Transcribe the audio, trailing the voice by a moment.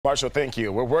Marshall, thank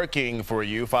you. We're working for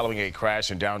you following a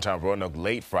crash in downtown Roanoke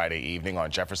late Friday evening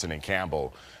on Jefferson and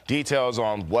Campbell. Details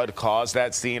on what caused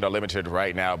that scene are limited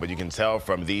right now, but you can tell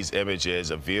from these images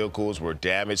the vehicles were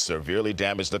damaged, severely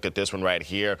damaged. Look at this one right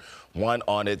here, one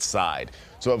on its side.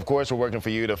 So, of course, we're working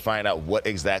for you to find out what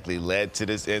exactly led to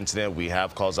this incident. We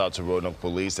have calls out to Roanoke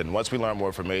Police, and once we learn more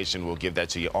information, we'll give that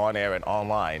to you on air and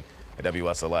online at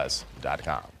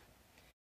WSLS.com.